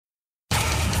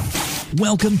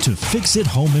Welcome to Fix It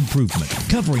Home Improvement,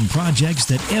 covering projects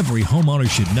that every homeowner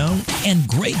should know and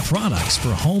great products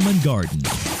for home and garden.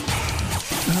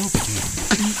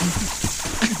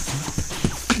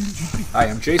 Hi,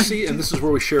 I'm JC, and this is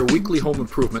where we share weekly home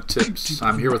improvement tips.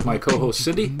 I'm here with my co-host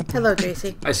Cindy. Hello,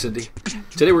 JC. Hi, Cindy.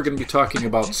 Today we're going to be talking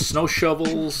about snow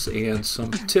shovels and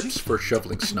some tips for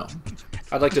shoveling snow.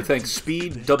 I'd like to thank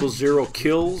Speed 00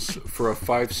 Kills for a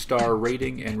 5-star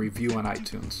rating and review on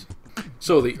iTunes.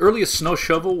 So the earliest snow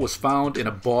shovel was found in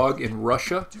a bog in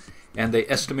Russia, and they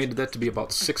estimated that to be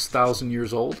about 6,000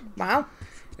 years old. Wow.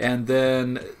 And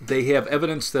then they have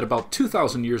evidence that about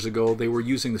 2,000 years ago they were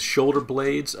using the shoulder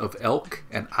blades of elk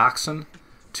and oxen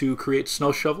to create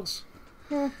snow shovels.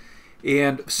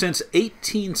 And since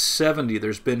 1870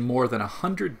 there's been more than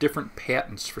 100 different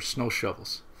patents for snow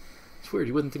shovels. It's weird,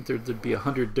 you wouldn't think there'd be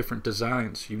 100 different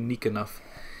designs, unique enough.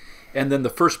 And then the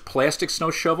first plastic snow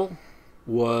shovel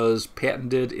was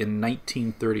patented in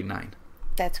 1939.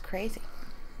 That's crazy.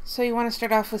 So you want to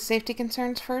start off with safety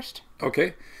concerns first?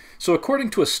 Okay. So according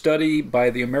to a study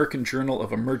by the American Journal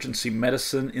of Emergency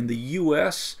Medicine, in the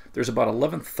U.S., there's about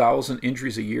 11,000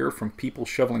 injuries a year from people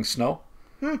shoveling snow.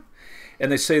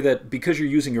 And they say that because you're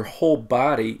using your whole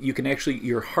body,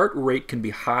 your heart rate can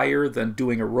be higher than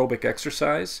doing aerobic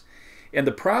exercise. And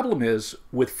the problem is,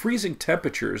 with freezing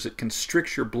temperatures, it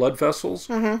constricts your blood vessels,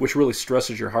 which really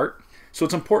stresses your heart. So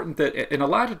it's important that, and a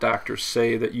lot of doctors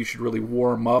say that you should really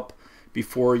warm up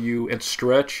and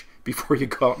stretch before you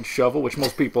go out and shovel, which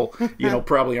most people,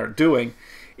 probably aren't doing,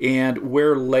 and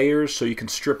wear layers so you can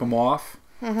strip them off.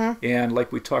 And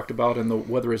like we talked about in the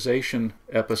weatherization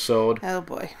episode, Oh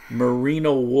boy.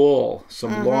 merino wool,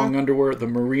 some long underwear.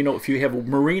 If you have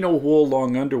merino wool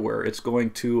long underwear, it's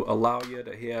going to allow you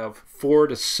to have 4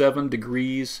 to 7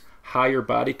 degrees higher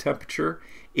body temperature,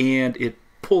 and it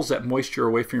pulls that moisture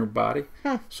away from your body,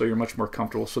 so you're much more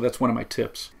comfortable. So that's one of my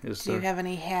tips. Do you have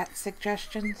any hat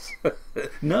suggestions?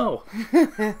 No.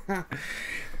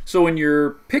 So when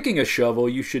you're picking a shovel,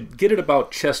 you should get it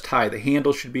about chest high. The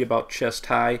handle should be about chest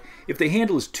high. If the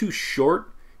handle is too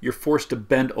short, you're forced to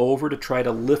bend over to try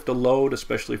to lift a load,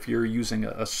 especially if you're using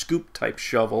a scoop type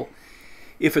shovel.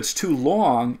 If it's too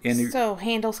long, So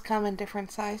handles come in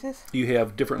different sizes? You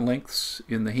have different lengths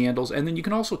in the handles, and then you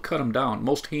can also cut them down.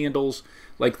 Most handles,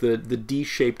 like the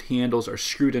D-shaped handles, are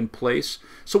screwed in place.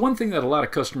 So one thing that a lot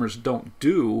of customers don't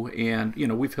do, and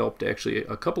we've helped actually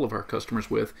a couple of our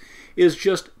customers with, is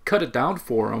just cut it down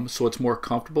for them so it's more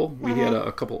comfortable. We had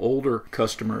a couple older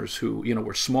customers who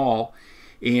were small,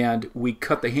 and we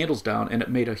cut the handles down, and it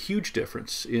made a huge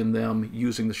difference in them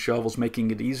using the shovels,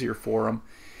 making it easier for them.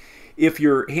 If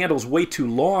your handle's way too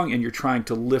long and you're trying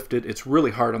to lift it, it's really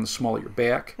hard on the small of your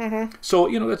back. So,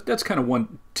 that's kind of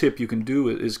one tip you can do,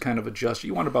 is kind of adjust.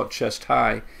 You want about chest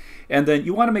high. And then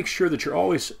you want to make sure that you're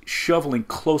always shoveling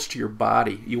close to your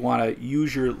body. You want to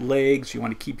use your legs. You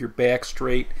want to keep your back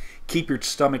straight, keep your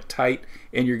stomach tight,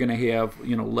 and you're going to have,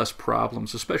 less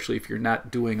problems, especially if you're not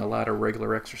doing a lot of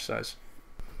regular exercise.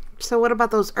 So what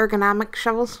about those ergonomic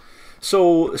shovels?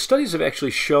 So studies have actually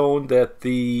shown that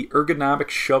the ergonomic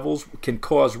shovels can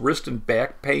cause wrist and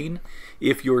back pain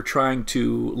if you're trying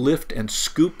to lift and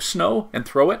scoop snow and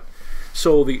throw it.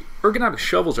 So the ergonomic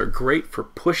shovels are great for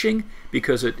pushing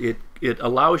because it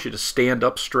allows you to stand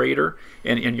up straighter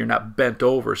and you're not bent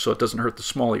over, so it doesn't hurt the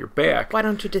small of your back. Why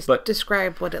don't you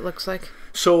describe what it looks like?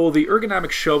 So the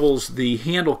ergonomic shovels, the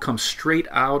handle comes straight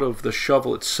out of the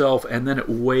shovel itself, and then it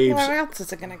waves. Where else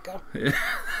is it going to go?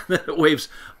 Then it waves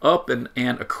up and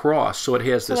across, so it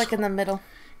has this. Like in the middle.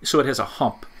 So it has a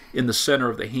hump in the center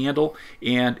of the handle,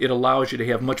 and it allows you to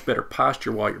have much better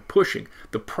posture while you're pushing.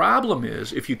 The problem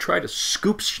is, if you try to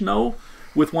scoop snow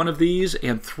with one of these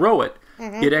and throw it,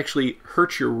 it actually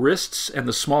hurts your wrists and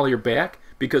the small of your back,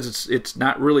 because it's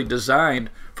not really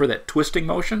designed for that twisting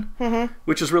motion,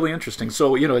 which is really interesting.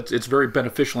 So it's very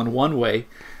beneficial in one way,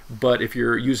 but if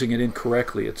you're using it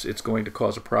incorrectly, it's going to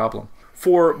cause a problem.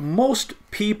 For most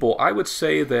people, I would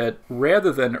say that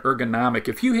rather than ergonomic,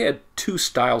 if you had 2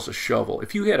 styles of shovel,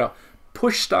 if you had a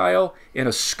push style and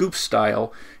a scoop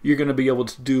style, you're going to be able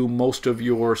to do most of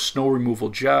your snow removal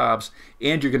jobs,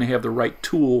 and you're going to have the right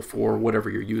tool for whatever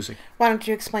you're using. Why don't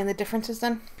you explain the differences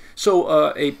then?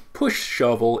 So a push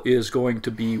shovel is going to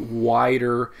be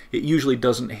wider. It usually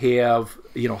doesn't have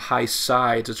high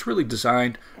sides. It's really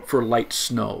designed for light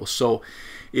snow. So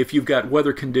if you've got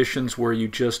weather conditions where you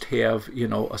just have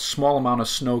a small amount of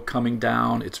snow coming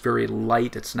down, it's very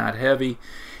light, it's not heavy,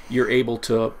 you're able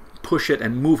to push it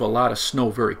and move a lot of snow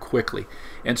very quickly.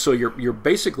 And so you're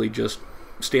basically just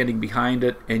standing behind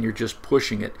it and you're just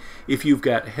pushing it. If you've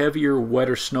got heavier,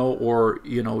 wetter snow, or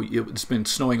it's been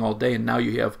snowing all day and now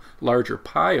you have larger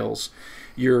piles,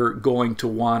 you're going to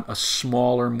want a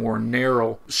smaller, more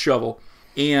narrow shovel,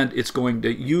 and it's going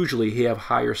to usually have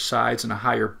higher sides and a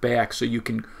higher back, so you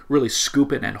can really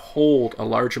scoop it and hold a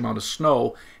large amount of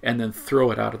snow and then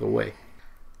throw it out of the way.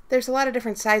 There's a lot of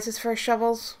different sizes for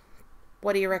shovels.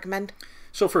 What do you recommend?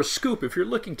 So for a scoop, if you're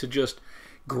looking to just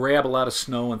grab a lot of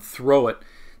snow and throw it,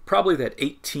 probably that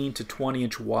 18 to 20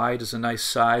 inch wide is a nice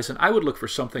size, and I would look for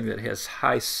something that has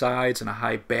high sides and a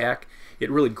high back. It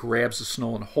really grabs the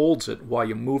snow and holds it while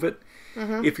you move it.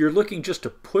 If you're looking just to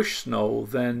push snow,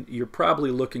 then you're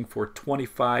probably looking for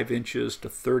 25 inches to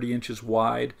 30 inches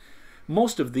wide.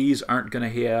 Most of these aren't going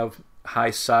to have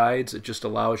high sides. It just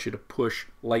allows you to push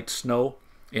light snow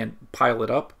and pile it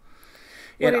up.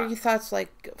 What are your thoughts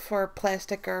like for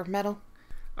plastic or metal?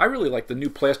 I really like the new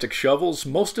plastic shovels.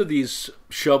 Most of these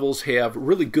shovels have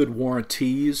really good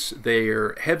warranties.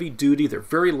 They're heavy duty. They're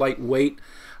very lightweight.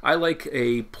 I like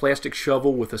a plastic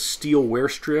shovel with a steel wear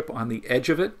strip on the edge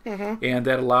of it, and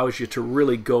that allows you to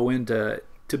really go into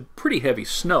pretty heavy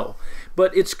snow.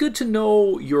 But it's good to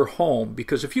know your home,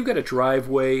 because if you've got a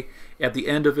driveway at the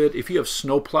end of it, if you have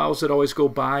snow plows that always go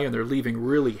by and they're leaving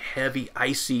really heavy,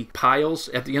 icy piles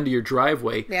at the end of your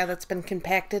driveway, Yeah, that's been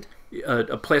compacted.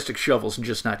 a plastic shovel's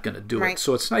just not going to do it.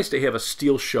 So it's nice to have a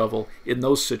steel shovel in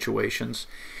those situations.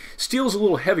 Steel's a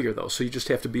little heavier though, so you just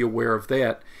have to be aware of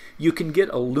that. You can get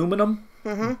aluminum,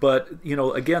 but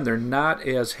again, they're not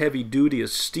as heavy duty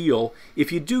as steel.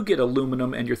 If you do get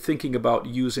aluminum and you're thinking about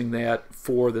using that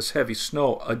for this heavy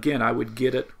snow, again, I would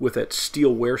get it with that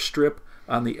steel wear strip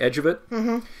on the edge of it.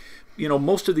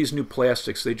 Most of these new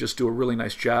plastics, they just do a really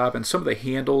nice job, and some of the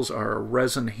handles are a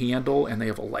resin handle and they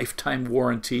have a lifetime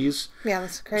warranties. Yeah,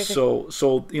 that's crazy.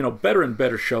 So better and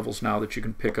better shovels now that you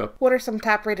can pick up. What are some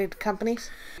top-rated companies?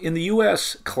 In the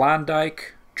U.S.,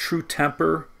 Klondike, True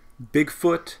Temper,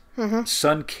 Bigfoot,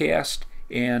 Suncast,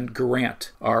 and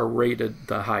Garant are rated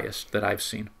the highest that I've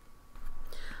seen.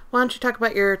 Why don't you talk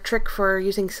about your trick for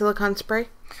using silicone spray?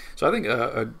 So I think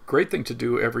a great thing to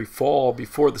do every fall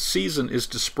before the season is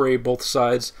to spray both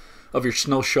sides of your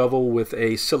snow shovel with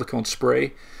a silicone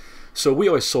spray. So we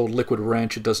always sold Liquid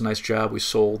Wrench. It does a nice job. We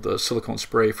sold the silicone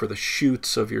spray for the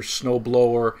chutes of your snow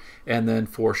blower, and then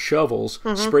for shovels,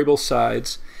 spray both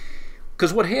sides.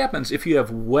 Because what happens if you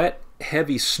have wet,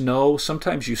 heavy snow,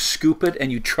 sometimes you scoop it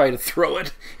and you try to throw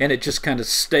it and it just kind of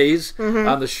stays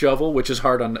on the shovel, which is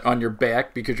hard on your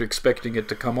back because you're expecting it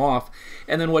to come off.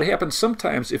 And then what happens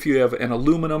sometimes if you have an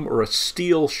aluminum or a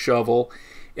steel shovel,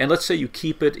 and let's say you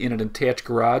keep it in an attached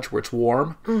garage where it's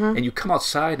warm, and you come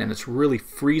outside and it's really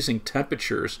freezing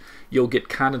temperatures, you'll get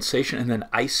condensation and then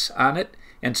ice on it,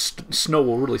 and snow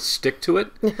will really stick to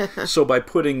it. So by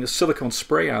putting the silicone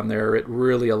spray on there, it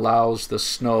really allows the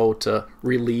snow to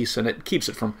release, and it keeps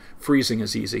it from freezing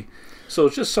as easy. So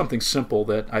it's just something simple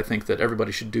that I think that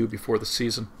everybody should do before the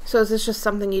season. So is this just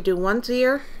something you do once a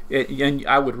year? And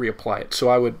I would reapply it. So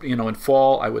I would, in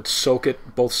fall, I would soak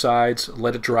it both sides,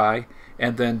 let it dry,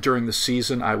 and then during the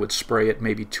season, I would spray it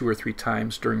maybe 2 or 3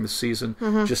 times during the season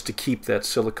just to keep that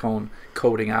silicone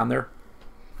coating on there.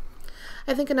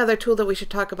 I think another tool that we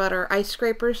should talk about are ice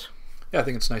scrapers. Yeah, I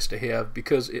think it's nice to have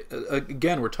because,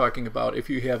 again, we're talking about if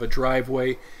you have a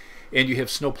driveway and you have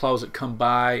snowplows that come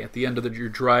by at the end of your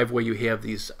driveway, you have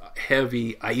these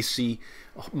heavy, icy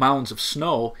mounds of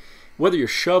snow. Whether you're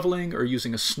shoveling or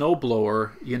using a snow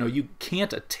blower, you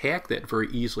can't attack that very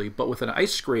easily. But with an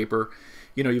ice scraper,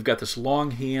 you've got this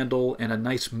long handle and a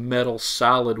nice metal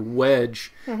solid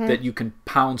wedge that you can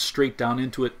pound straight down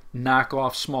into it, knock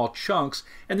off small chunks,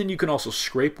 and then you can also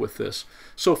scrape with this.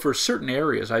 So for certain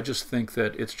areas, I just think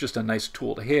that it's just a nice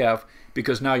tool to have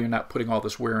because now you're not putting all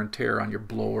this wear and tear on your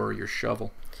blower or your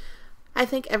shovel. I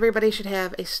think everybody should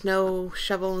have a snow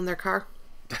shovel in their car.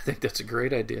 I think that's a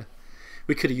great idea.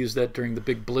 We could have used that during the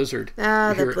big blizzard.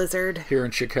 The blizzard. Here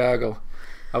in Chicago.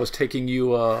 I was taking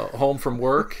you home from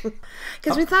work.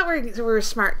 Because we thought we were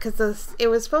smart, because it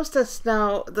was supposed to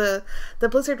snow, the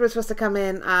blizzard was supposed to come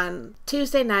in on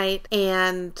Tuesday night,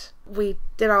 and we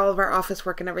did all of our office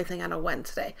work and everything on a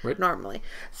Wednesday, normally.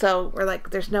 So we're like,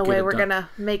 there's no way we're going to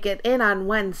make it in on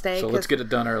Wednesday. So let's get it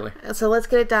done early. So let's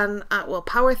get it done, we'll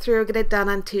power through, get it done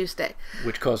on Tuesday.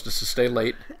 Which caused us to stay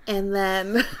late. And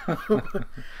then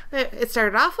it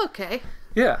started off okay.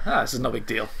 Yeah, this is no big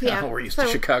deal. Yeah, we're used to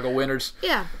Chicago winters.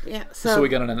 Yeah. So we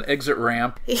got on an exit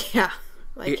ramp. Yeah,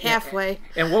 halfway.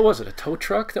 And what was it, a tow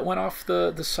truck that went off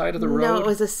the side of the road? No, it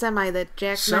was a semi that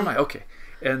jacked. Okay.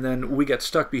 And then we got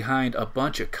stuck behind a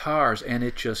bunch of cars, and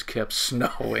it just kept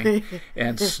snowing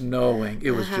and snowing.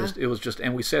 It was just,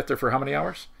 and we sat there for how many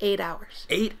hours? 8 hours.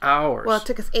 8 hours. Well, it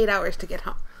took us 8 hours to get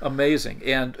home. Amazing.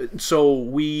 And so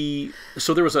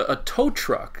there was a tow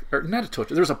truck, or not a tow truck,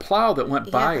 there was a plow that went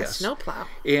by us. Snow plow.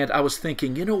 And I was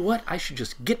thinking, you know what? I should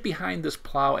just get behind this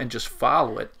plow and just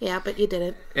follow it. Yeah, but you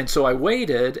didn't. And so I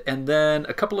waited, and then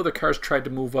a couple other cars tried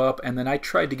to move up, and then I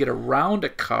tried to get around a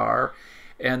car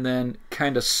and then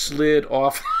kind of slid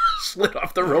off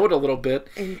the road a little bit,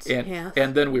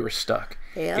 and then we were stuck.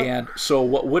 Yep. And so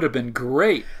what would have been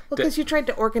great... Well, because you tried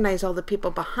to organize all the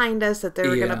people behind us that they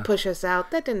were going to push us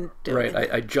out. That didn't do it.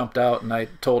 Right. I jumped out and I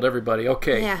told everybody,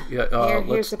 okay.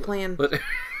 Here's the plan. When,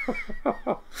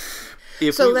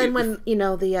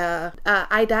 the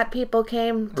IDOT people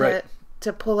came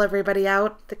to pull everybody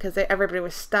out because everybody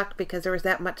was stuck because there was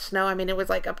that much snow. I mean, it was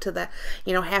like up to the,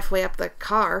 halfway up the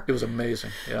car. It was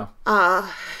amazing, yeah.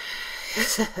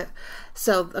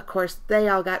 So, of course, they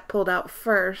all got pulled out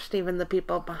first, even the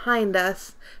people behind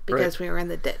us, because we were in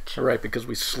the ditch. Right, because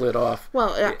we slid off.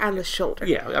 Well, on the shoulder.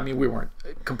 Yeah, I mean, we weren't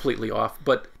completely off,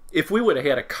 but if we would have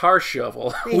had a car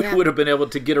shovel, we would have been able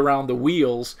to get around the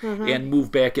wheels and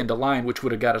move back into line, which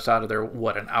would have got us out of there,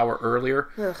 an hour earlier?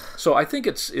 Ugh. So I think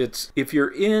it's if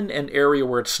you're in an area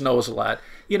where it snows a lot,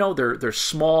 they're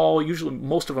small. Usually,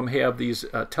 most of them have these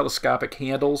telescopic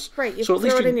handles. Right, you throw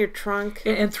it in your trunk.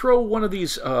 And throw one of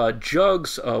these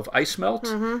jugs of ice melt,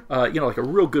 like a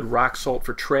real good rock salt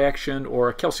for traction, or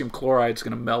a calcium chloride is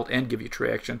going to melt and give you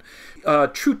traction.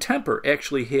 True Temper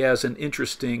actually has an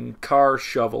interesting car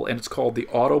shovel, and it's called the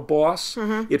Auto Boss.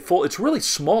 It's really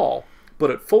small, but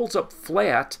it folds up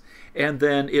flat, and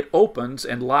then it opens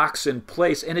and locks in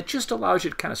place, and it just allows you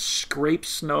to kind of scrape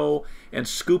snow and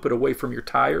scoop it away from your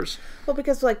tires. Well,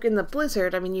 because like in the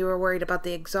blizzard, I mean, you were worried about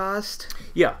the exhaust.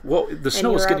 Yeah, well, the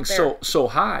snow was getting so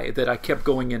high that I kept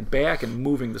going in back and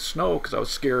moving the snow because I was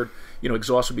scared,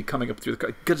 exhaust would be coming up through the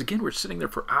car. Because again, we're sitting there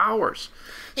for hours.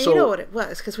 And you know what it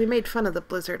was, because we made fun of the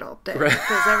blizzard all day.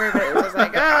 Because everybody was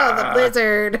like, oh, the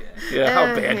blizzard. Yeah,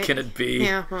 how bad can it be?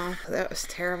 Yeah, well, that was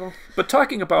terrible. But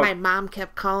talking about... My mom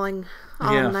kept calling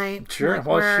all night. Sure, like,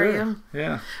 where are you?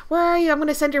 Yeah. Where are you? I'm going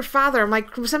to send your father. I'm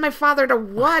like, send my father to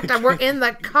what? We're in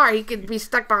the car. He could be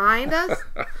stuck behind us.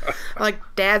 Like,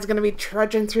 Dad's going to be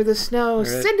trudging through the snow. Right.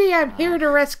 Cindy, I'm here to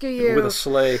rescue you. With a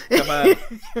sleigh. Come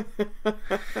on.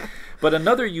 But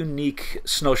another unique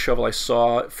snow shovel I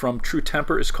saw from True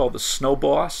Temper is called the Snow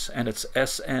Boss, and it's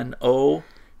SNOBOSS.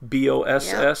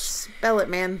 Yep, spell it,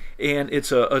 man. And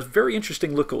it's a very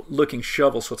interesting looking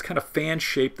shovel. So it's kind of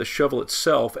fan-shaped, the shovel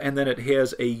itself, and then it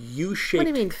has a U-shaped...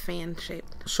 What do you mean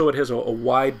fan-shaped? So it has a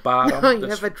wide bottom no, you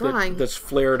have a drawing. That's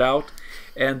flared out,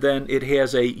 and then it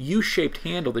has a U-shaped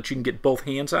handle that you can get both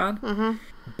hands on.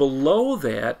 Below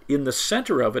that, in the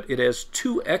center of it, it has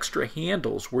two extra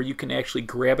handles where you can actually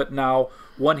grab it now,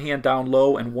 one hand down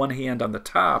low and one hand on the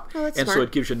top. Oh, that's and smart. So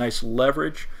it gives you nice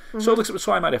leverage. So it looks,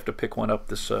 so I might have to pick one up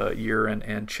this year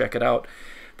and check it out.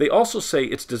 They also say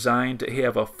it's designed to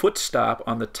have a foot stop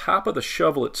on the top of the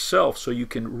shovel itself, so you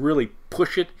can really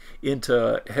push it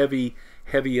into heavy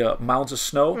mounds of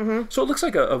snow. So it looks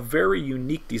like a very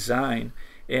unique design,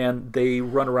 and they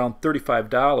run around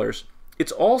 $35.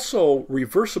 It's also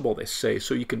reversible, they say,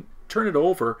 so you can turn it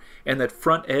over, and that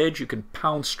front edge you can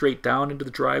pound straight down into the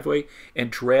driveway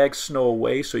and drag snow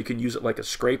away, so you can use it like a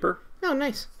scraper. Oh,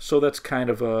 nice. So that's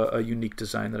kind of a unique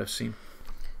design that I've seen.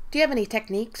 Do you have any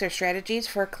techniques or strategies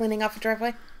for cleaning off a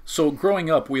driveway? So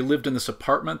growing up, we lived in this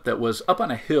apartment that was up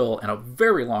on a hill and a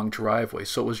very long driveway,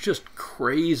 so it was just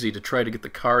crazy to try to get the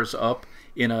cars up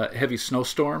in a heavy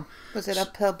snowstorm. Was it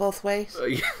uphill both ways?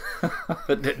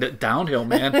 Downhill,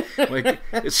 man.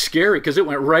 It's scary because it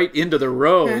went right into the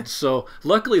road. So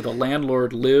luckily the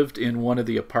landlord lived in one of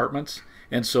the apartments,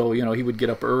 and so he would get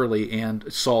up early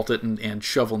and salt it and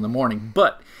shovel in the morning.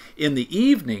 But in the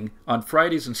evening, on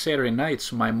Fridays and Saturday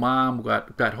nights, my mom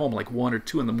got home like 1 or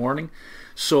 2 in the morning.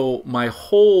 So my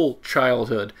whole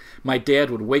childhood, my dad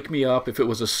would wake me up if it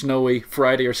was a snowy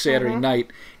Friday or Saturday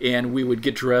night, and we would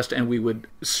get dressed and we would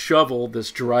shovel this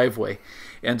driveway.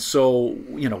 And so,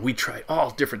 we tried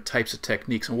all different types of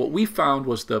techniques. And what we found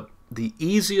was the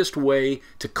easiest way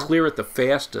to clear it the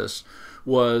fastest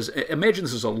was, imagine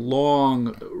this is a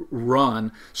long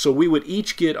run, so we would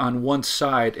each get on one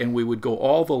side and we would go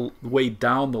all the way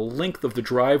down the length of the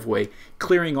driveway,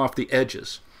 clearing off the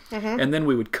edges. And then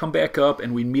we would come back up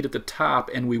and we'd meet at the top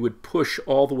and we would push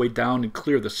all the way down and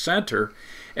clear the center.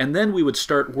 And then we would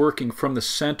start working from the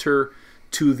center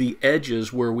to the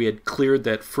edges where we had cleared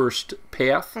that first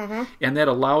path. And that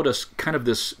allowed us kind of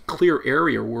this clear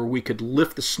area where we could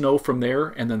lift the snow from there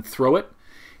and then throw it.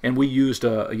 and we used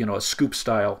a scoop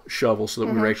style shovel so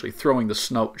that we were actually throwing the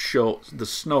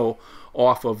snow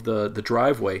off of the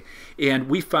driveway. And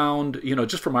we found,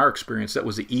 just from our experience, that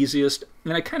was the easiest.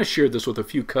 And I kind of shared this with a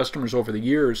few customers over the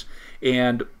years,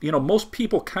 and most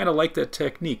people kind of like that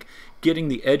technique, getting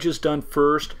the edges done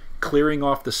first, clearing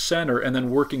off the center, and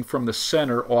then working from the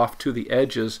center off to the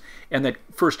edges. And that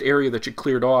first area that you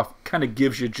cleared off kind of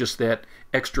gives you just that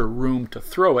extra room to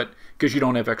throw it because you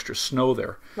don't have extra snow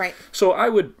there. Right. So I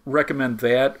would recommend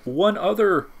that. One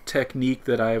other technique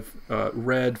that I've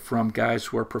read from guys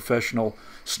who are professional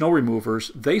snow removers,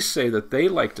 they say that they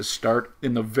like to start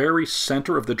in the very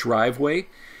center of the driveway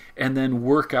and then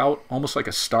work out almost like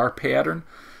a star pattern.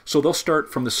 So they'll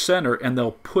start from the center and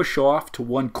they'll push off to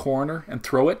one corner and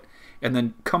throw it, and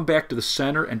then come back to the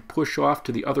center and push off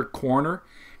to the other corner,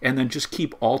 and then just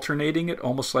keep alternating it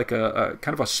almost like a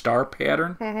kind of a star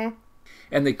pattern. Mm-hmm.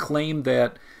 And they claim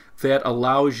that that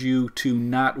allows you to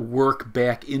not work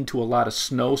back into a lot of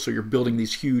snow, so you're building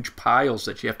these huge piles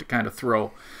that you have to kind of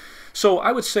throw. So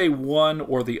I would say one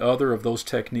or the other of those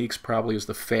techniques probably is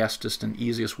the fastest and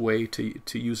easiest way to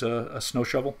use a snow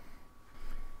shovel.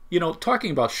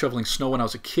 Talking about shoveling snow when I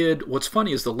was a kid, what's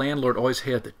funny is the landlord always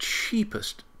had the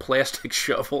cheapest plastic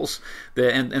shovels,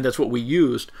 and that's what we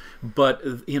used. But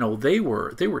they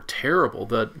were terrible.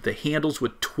 The handles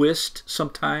would twist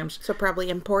sometimes. So probably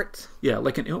imports. Yeah,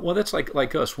 that's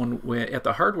like us when we at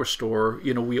the hardware store.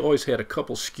 We always had a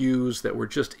couple SKUs that were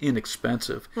just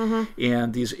inexpensive. Mm-hmm.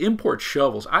 And these import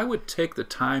shovels, I would take the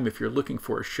time if you're looking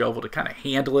for a shovel to kind of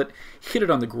handle it, hit it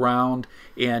on the ground,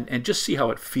 and just see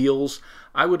how it feels.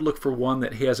 I would look for one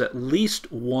that has at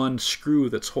least one screw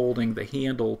that's holding the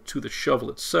handle to the shovel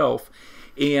itself.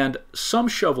 And some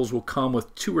shovels will come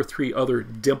with 2 or 3 other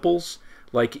dimples,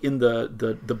 like in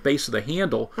the base of the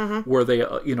handle, where they,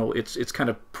 it's kind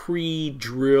of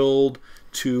pre-drilled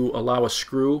to allow a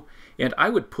screw. And I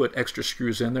would put extra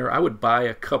screws in there. I would buy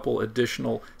a couple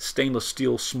additional stainless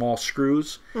steel small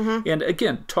screws. Mm-hmm. And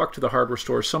again, talk to the hardware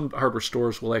store. Some hardware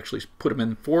stores will actually put them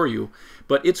in for you.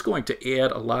 But it's going to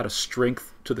add a lot of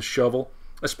strength to the shovel,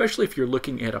 especially if you're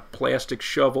looking at a plastic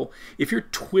shovel. If you're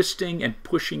twisting and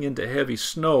pushing into heavy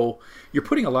snow, you're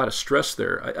putting a lot of stress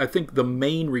there. I think the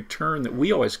main return that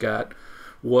we always got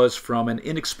was from an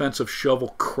inexpensive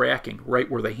shovel cracking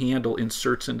right where the handle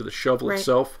inserts into the shovel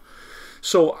itself.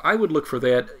 So I would look for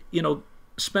that.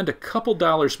 Spend a couple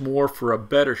dollars more for a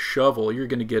better shovel. You're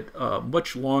going to get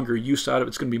much longer use out of it.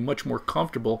 It's going to be much more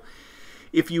comfortable.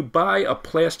 If you buy a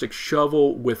plastic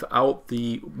shovel without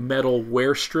the metal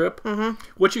wear strip,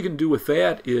 what you can do with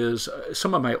that is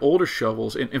some of my older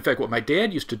shovels, in fact, what my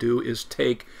dad used to do is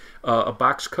take a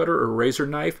box cutter or razor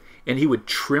knife, and he would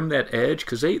trim that edge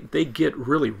because they get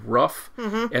really rough,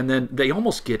 and then they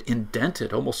almost get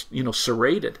indented, almost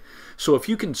serrated. So if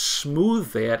you can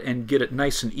smooth that and get it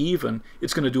nice and even,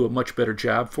 it's going to do a much better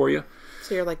job for you.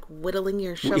 So you're like whittling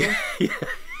your shovel? Yeah.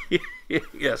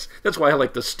 Yes, that's why I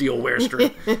like the steel wear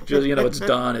strip. Just it's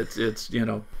done.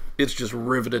 It's just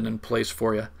riveted in place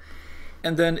for you.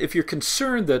 And then if you're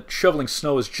concerned that shoveling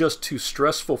snow is just too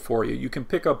stressful for you, you can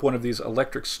pick up one of these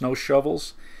electric snow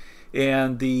shovels.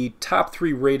 And the top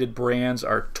 3 rated brands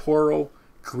are Toro,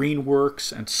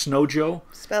 Greenworks, and Snojo.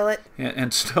 Spell it.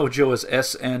 And Snojo is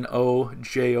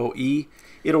Snojoe.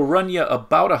 It'll run you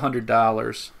about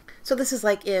 $100. So this is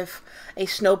like if a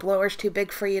snowblower is too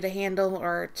big for you to handle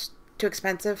or it's too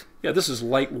expensive? Yeah, this is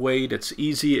lightweight. It's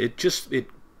easy.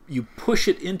 You push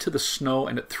it into the snow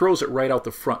and it throws it right out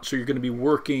the front. So you're going to be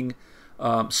working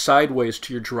sideways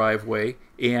to your driveway,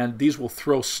 and these will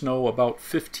throw snow about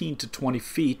 15 to 20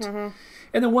 feet. And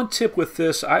then one tip with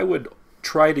this, I would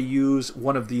try to use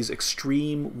one of these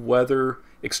extreme weather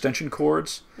extension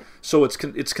cords. So it's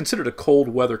considered a cold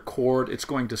weather cord. It's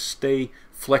going to stay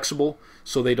flexible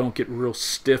so they don't get real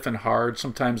stiff and hard.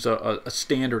 Sometimes a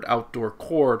standard outdoor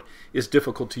cord is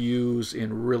difficult to use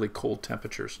in really cold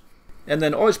temperatures. And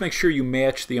then always make sure you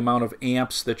match the amount of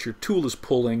amps that your tool is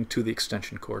pulling to the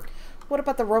extension cord. What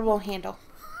about the robo handle?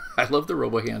 I love the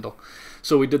robo handle.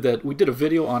 So we did that. We did a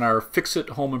video on our Fix It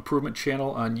Home Improvement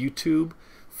channel on YouTube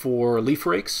for leaf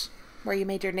rakes. Where you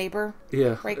made your neighbor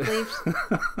rake leaves?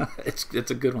 It's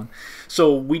a good one.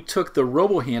 So we took the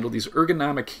robo handle, these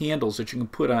ergonomic handles that you can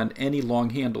put on any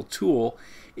long handle tool,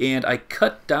 and I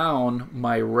cut down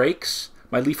my rakes,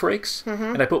 my leaf rakes,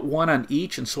 and I put one on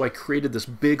each, and so I created this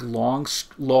big long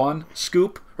lawn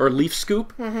scoop or leaf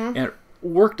scoop, and it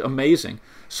worked amazing.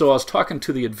 So I was talking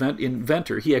to the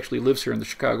inventor. He actually lives here in the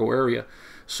Chicago area.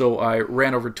 So I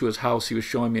ran over to his house. He was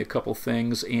showing me a couple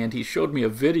things, and he showed me a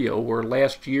video where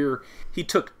last year he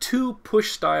took 2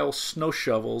 push-style snow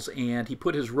shovels and he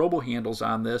put his robo handles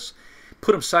on this,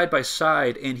 put them side by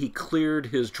side, and he cleared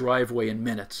his driveway in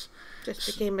minutes. Just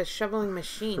became a shoveling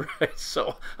machine. Right,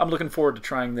 so I'm looking forward to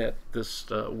trying that this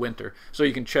winter. So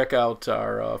you can check out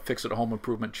our Fix It Home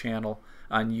Improvement channel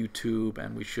on YouTube,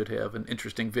 and we should have an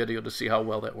interesting video to see how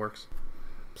well that works.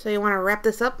 So you want to wrap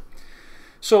this up?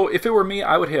 So if it were me,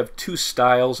 I would have 2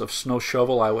 styles of snow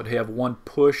shovel. I would have one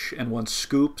push and one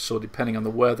scoop, so depending on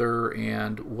the weather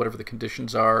and whatever the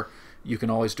conditions are, you can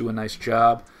always do a nice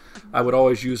job. I would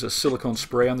always use a silicone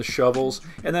spray on the shovels,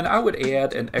 and then I would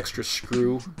add an extra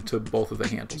screw to both of the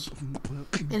handles.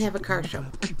 And have a car show.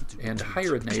 And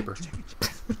hire a neighbor.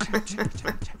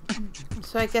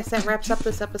 So I guess that wraps up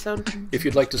this episode. If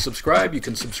you'd like to subscribe, you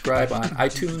can subscribe on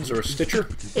iTunes or Stitcher.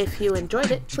 If you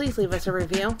enjoyed it, please leave us a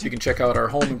review. You can check out our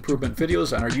home improvement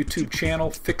videos on our YouTube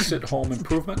channel, Fix It Home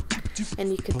Improvement.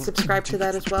 And you can subscribe to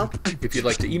that as well. If you'd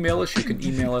like to email us, you can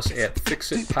email us at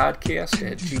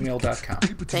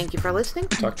fixitpodcast@gmail.com. Thank you for listening.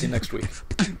 Talk to you next week.